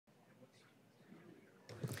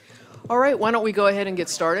All right, why don't we go ahead and get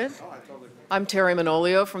started? I'm Teri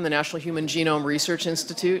Manolio from the National Human Genome Research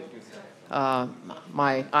Institute. I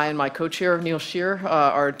and my co-chair, Neil Shear,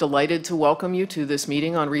 are delighted to welcome you to this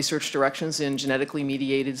meeting on research directions in genetically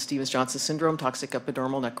mediated Stevens-Johnson syndrome, toxic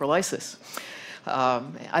epidermal necrolysis.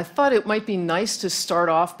 I thought it might be nice to start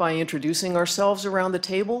off by introducing ourselves around the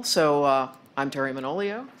table. So I'm Teri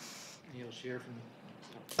Manolio. Neil Shear from...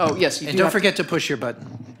 Oh, yes. And don't forget to push your button.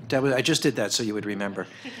 I just did that so you would remember.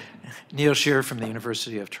 Neil Shear from the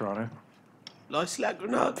University of Toronto. Lois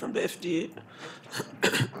Lagrenard from the FDA.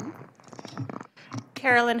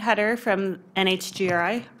 Carolyn Hutter from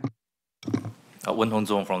NHGRI. Wen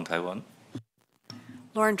Hongzong from Taiwan.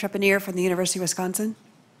 Lauren Trepanier from the University of Wisconsin.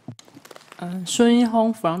 Sun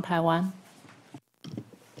Yihong from Taiwan.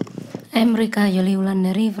 I'm Rika Yuli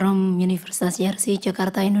Wulandari from Universitas Yarsi,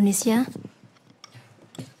 Jakarta, Indonesia.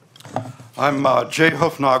 I'm Jay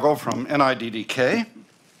Hofnagel from NIDDK.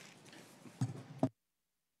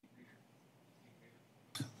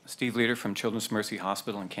 Steve Leader from Children's Mercy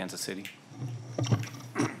Hospital in Kansas City.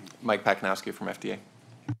 Mike Pakanowski from FDA.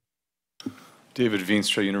 David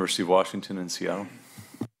Veenstra, University of Washington in Seattle.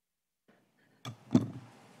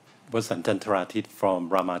 Vasantan Tharatit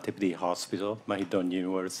from Ramatipidi Hospital, Mahidol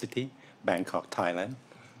University, Bangkok, Thailand.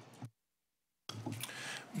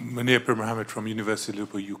 Munir Mohammed from University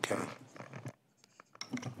of Liverpool, UK.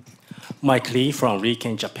 Mike Lee from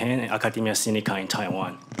Riken, Japan, and Academia Sinica in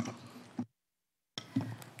Taiwan.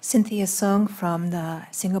 Cynthia Sung from the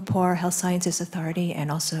Singapore Health Sciences Authority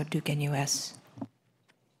and also Duke NUS.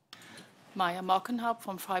 Maya Mockenhaupt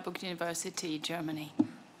from Freiburg University, Germany.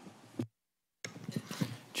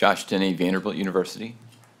 Josh Denny, Vanderbilt University.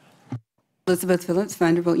 Elizabeth Phillips,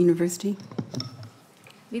 Vanderbilt University.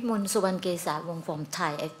 Vimon Suwankesawong from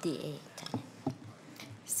Thai FDA.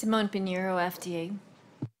 Simone Pinheiro, FDA.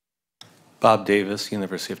 Bob Davis,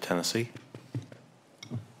 University of Tennessee.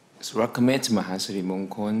 Surakamit Mahasari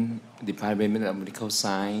Mongkon, Department of Medical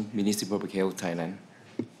Science, Ministry of Public Health, Thailand.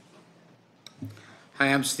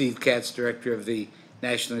 Hi, I'm Steve Katz, Director of the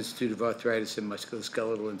National Institute of Arthritis and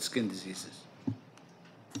Musculoskeletal and Skin Diseases.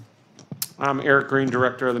 I'm Eric Green,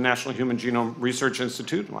 Director of the National Human Genome Research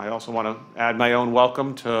Institute. I also want to add my own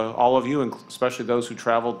welcome to all of you, and especially those who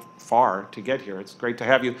traveled far to get here. It's great to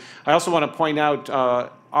have you. I also want to point out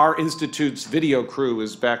our institute's video crew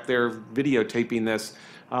is back there videotaping this.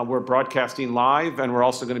 We're broadcasting live, and we're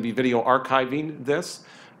also going to be video archiving this,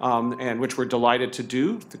 and which we're delighted to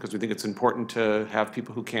do because we think it's important to have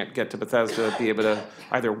people who can't get to Bethesda be able to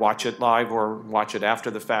either watch it live or watch it after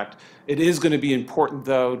the fact. It is going to be important,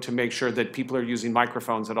 though, to make sure that people are using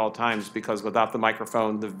microphones at all times, because without the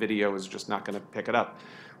microphone, the video is just not going to pick it up,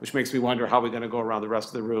 which makes me wonder how we're going to go around the rest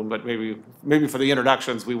of the room. But maybe for the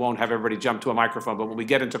introductions, we won't have everybody jump to a microphone. But when we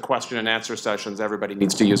get into question and answer sessions, everybody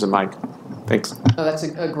needs to use a mic. Thanks. Oh, that's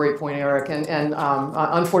a great point, Eric. And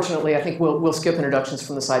unfortunately, I think we'll skip introductions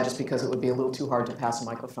from the side just because it would be a little too hard to pass a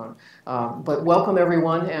microphone. But welcome,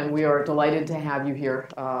 everyone, and we are delighted to have you here.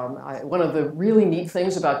 One of the really neat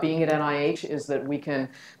things about being at NIH is that we can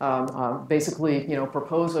basically,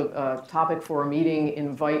 propose a topic for a meeting,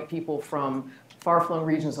 invite people from far-flung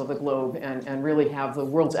regions of the globe, and really have the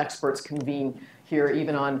world's experts convene here,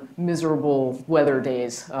 even on miserable weather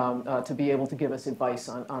days, to be able to give us advice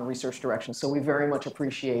on research directions. So we very much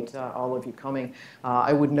appreciate all of you coming.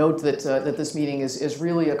 I would note that, this meeting is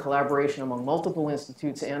really a collaboration among multiple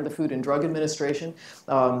institutes and the Food and Drug Administration.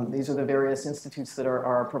 These are the various institutes that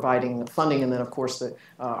are providing funding, and then, of course,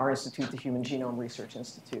 our institute, the Human Genome Research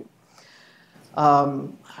Institute.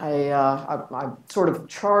 I'm sort of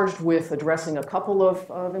charged with addressing a couple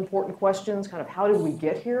of important questions, kind of how did we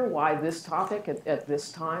get here, why this topic at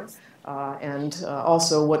this time, and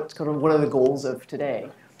also what are the goals of today.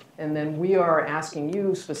 And then we are asking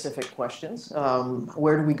you specific questions.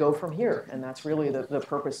 Where do we go from here? And that's really the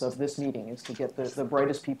purpose of this meeting, is to get the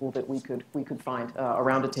brightest people that we could find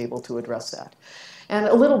around a table to address that. And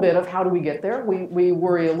a little bit of how do we get there. We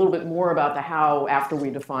worry a little bit more about the how after we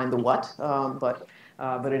define the what, but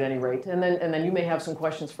at any rate. And then you may have some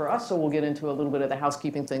questions for us, so we'll get into a little bit of the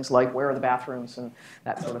housekeeping things like where are the bathrooms and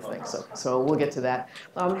that sort of thing. So we'll get to that.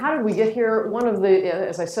 How did we get here? One of the,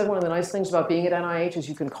 as I said, one of the nice things about being at NIH is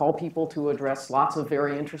you can call people to address lots of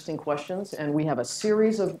very interesting questions. And we have a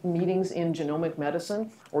series of meetings in genomic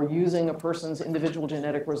medicine, or using a person's individual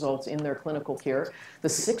genetic results in their clinical care. The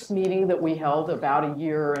 6th meeting that we held about a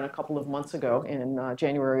year and a couple of months ago in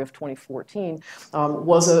January of 2014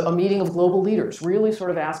 was a meeting of global leaders, really sort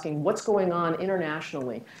of asking what's going on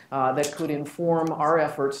internationally that could inform our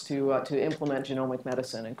efforts to implement genomic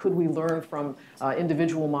medicine, and could we learn from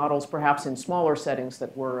individual models, perhaps in smaller settings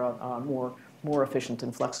that were more more efficient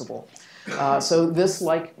and flexible. So this,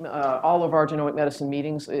 like all of our genomic medicine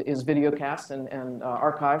meetings, is videocast and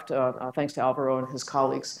archived, thanks to Alvaro and his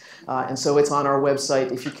colleagues. And so it's on our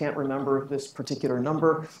website. If you can't remember this particular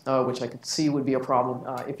number, which I could see would be a problem,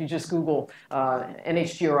 if you just Google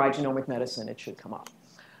NHGRI genomic medicine, it should come up.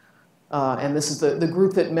 And this is the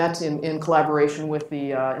group that met in collaboration with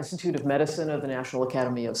the Institute of Medicine of the National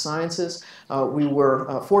Academy of Sciences. We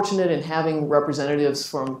were fortunate in having representatives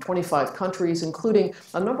from 25 countries, including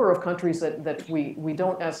a number of countries that we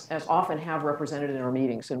don't as often have represented in our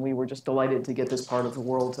meetings. And we were just delighted to get this part of the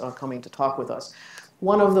world coming to talk with us.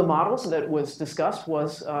 One of the models that was discussed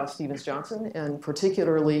was Stevens-Johnson, and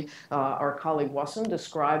particularly our colleague Wasson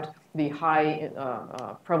described the high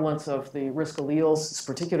prevalence of the risk alleles, this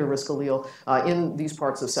particular risk allele, in these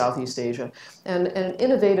parts of Southeast Asia. And an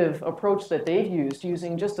innovative approach that they've used,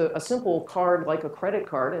 using just a simple card like a credit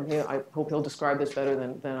card, and I hope he'll describe this better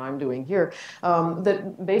than I'm doing here,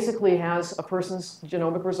 that basically has a person's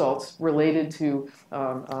genomic results related to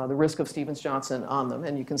the risk of Stevens-Johnson on them.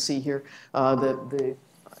 And you can see here that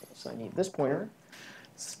I guess I need this pointer.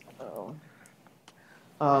 So,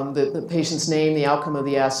 the patient's name, the outcome of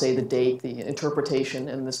the assay, the date, the interpretation,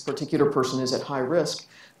 and this particular person is at high risk.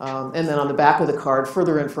 And then on the back of the card,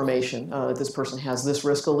 further information that this person has this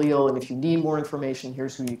risk allele, and if you need more information,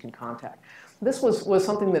 here's who you can contact. This was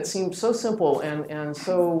something that seemed so simple and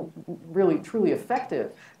so really, truly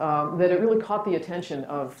effective that it really caught the attention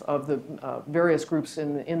of the various groups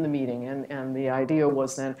in the meeting. And the idea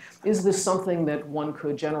was then, is this something that one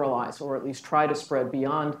could generalize or at least try to spread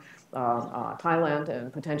beyond Thailand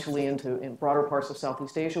and potentially in broader parts of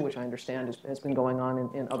Southeast Asia, which I understand has been going on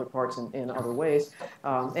in other parts in other ways,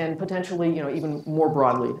 and potentially even more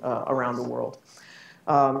broadly around the world.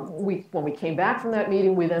 When we came back from that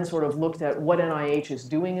meeting, we then sort of looked at what NIH is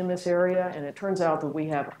doing in this area, and it turns out that we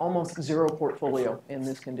have almost zero portfolio in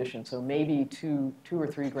this condition, so maybe two or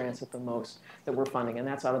three grants at the most that we're funding, and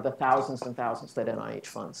that's out of the thousands and thousands that NIH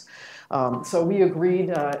funds. So we agreed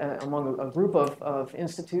among a group of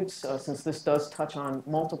institutes, since this does touch on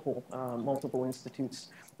multiple institutes'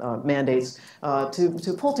 mandates,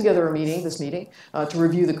 to pull together this meeting, to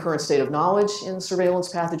review the current state of knowledge in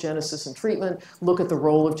surveillance, pathogenesis, and treatment, look at the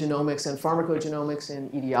role of genomics and pharmacogenomics in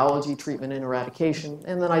etiology, treatment, and eradication,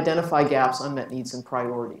 and then identify gaps, unmet needs, and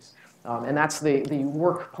priorities. And that's the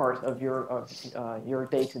work part of your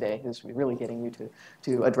day today, is really getting you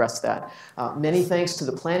to address that. Many thanks to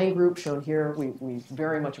the planning group shown here. We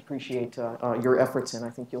very much appreciate your efforts, and I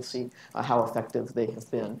think you'll see how effective they have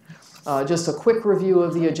been. Just a quick review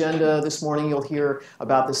of the agenda. This morning you'll hear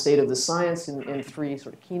about the state of the science in three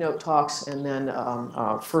sort of keynote talks, and then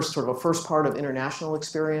first part of international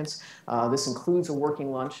experience. This includes a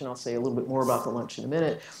working lunch, and I'll say a little bit more about the lunch in a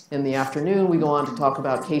minute. In the afternoon, we go on to talk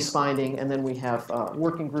about case finding, and then we have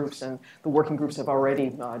working groups, and the working groups have already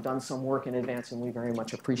done some work in advance, and we very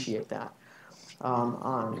much appreciate that.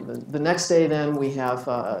 On the next day, then, we have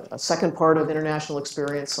a second part of international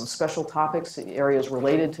experience, some special topics, areas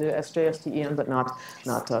related to SJSTEN, but not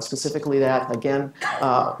specifically that. Again,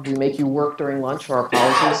 we make you work during lunch, our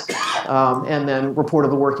apologies, and then report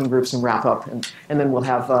of the working groups and wrap up. And then we'll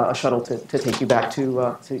have a shuttle to take you back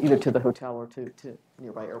to either to the hotel or to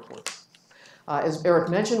nearby airports. As Eric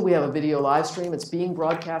mentioned, we have a video live stream. It's being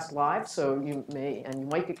broadcast live, so you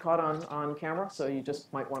might get caught on camera, so you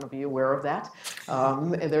just might want to be aware of that.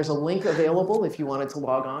 And there's a link available if you wanted to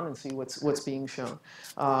log on and see what's being shown.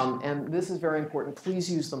 And this is very important. Please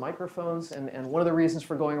use the microphones, and one of the reasons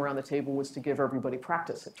for going around the table was to give everybody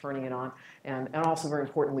practice at turning it on, and also very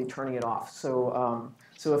importantly, turning it off. So,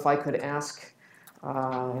 so if I could ask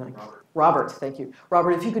Robert, thank you.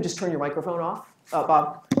 Robert, if you could just turn your microphone off.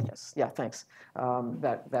 Bob? Yes. Yeah, thanks.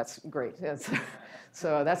 That's great.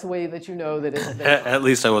 So that's the way that you know that it's... At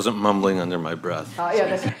least I wasn't mumbling under my breath.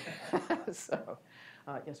 Yeah, that's... So,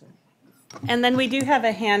 yes, ma'am. And then we do have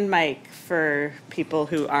a hand mic for people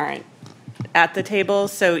who aren't at the table.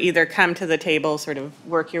 So either come to the table, sort of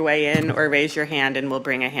work your way in, or raise your hand, and we'll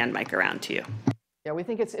bring a hand mic around to you. Yeah, we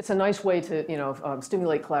think it's a nice way to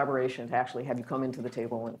stimulate collaboration, to actually have you come into the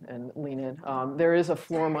table and lean in. There is a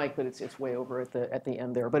floor mic, but it's way over at the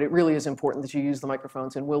end there. But it really is important that you use the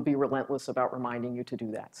microphones, and we'll be relentless about reminding you to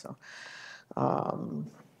do that. So.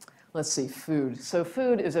 Let's see, food. So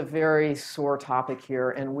food is a very sore topic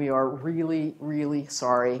here, and we are really, really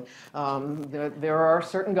sorry. There are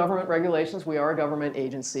certain government regulations. We are a government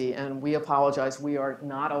agency, and we apologize. We are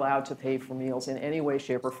not allowed to pay for meals in any way,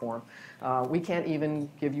 shape, or form. We can't even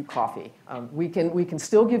give you coffee. We can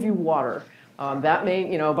still give you water, That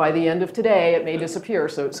may, by the end of today, it may disappear,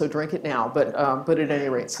 so drink it now. But at any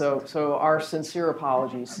rate, so our sincere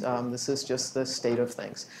apologies. This is just the state of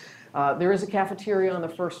things. There is a cafeteria on the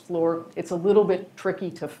first floor. It's a little bit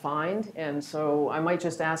tricky to find, and so I might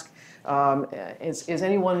just ask, is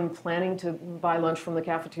anyone planning to buy lunch from the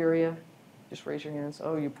cafeteria? Just raise your hands.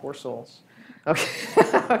 Oh, you poor souls. Okay,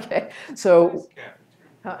 okay. So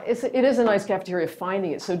it is a nice cafeteria,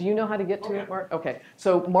 finding it. So do you know how to get to it, Mark? Okay,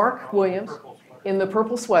 so Mark Williams in the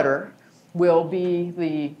purple sweater will be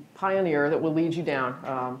the pioneer that will lead you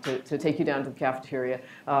down, to take you down to the cafeteria.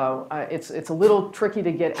 It's a little tricky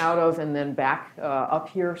to get out of and then back up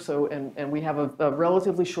here, so, and we have a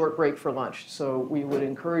relatively short break for lunch. So we would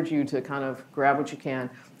encourage you to kind of grab what you can,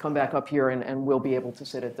 come back up here, and we'll be able to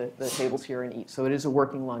sit at the tables here and eat. So it is a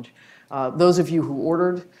working lunch. Those of you who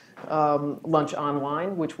ordered lunch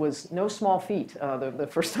online, which was no small feat. The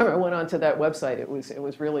first time I went onto that website, it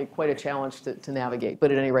was really quite a challenge to navigate.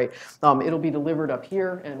 But at any rate, it'll be delivered up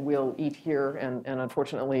here, and we'll eat here. And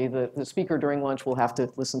unfortunately, the speaker during lunch will have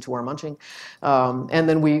to listen to our munching. And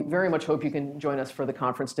then we very much hope you can join us for the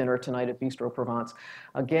conference dinner tonight at Bistro Provence.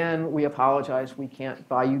 Again, we apologize. We can't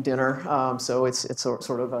buy you dinner, so it's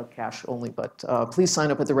sort of a cash only. But please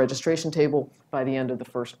sign up at the registration table by the end of the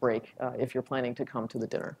first break if you're planning to come to the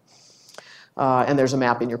dinner. And there's a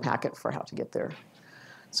map in your packet for how to get there.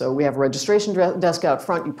 So we have a registration desk out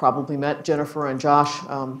front. You probably met Jennifer and Josh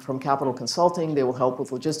from Capital Consulting. They will help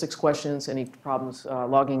with logistics questions, any problems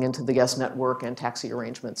logging into the guest network, and taxi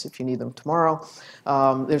arrangements if you need them tomorrow.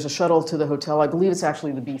 There's a shuttle to the hotel. I believe it's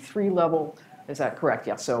actually the B3 level. Is that correct?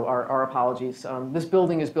 Yeah, so our apologies. This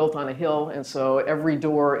building is built on a hill, and so every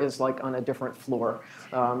door is like on a different floor,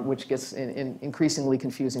 which gets increasingly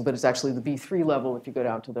confusing. But it's actually the B3 level if you go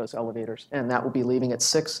down to those elevators, and that will be leaving at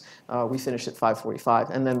 6. We finish at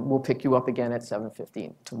 5:45, and then we'll pick you up again at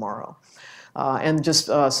 7:15 tomorrow. And just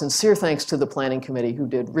sincere thanks to the planning committee, who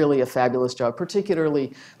did really a fabulous job.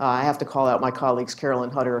 Particularly, I have to call out my colleagues Carolyn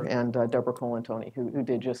Hutter and Deborah Colantoni, who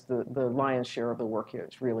did just the lion's share of the work here.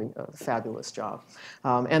 It's really a fabulous job.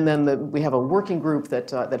 And then we have a working group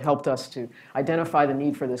that helped us to identify the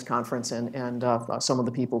need for this conference, and some of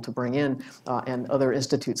the people to bring in, and other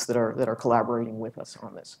institutes that are collaborating with us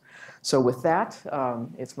on this. So with that,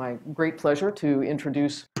 it's my great pleasure to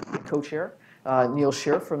introduce the co-chair, Neil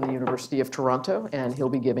Scheer from the University of Toronto, and he'll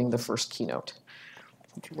be giving the first keynote.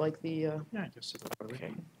 Would you like the... Yeah, just sit over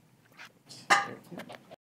okay.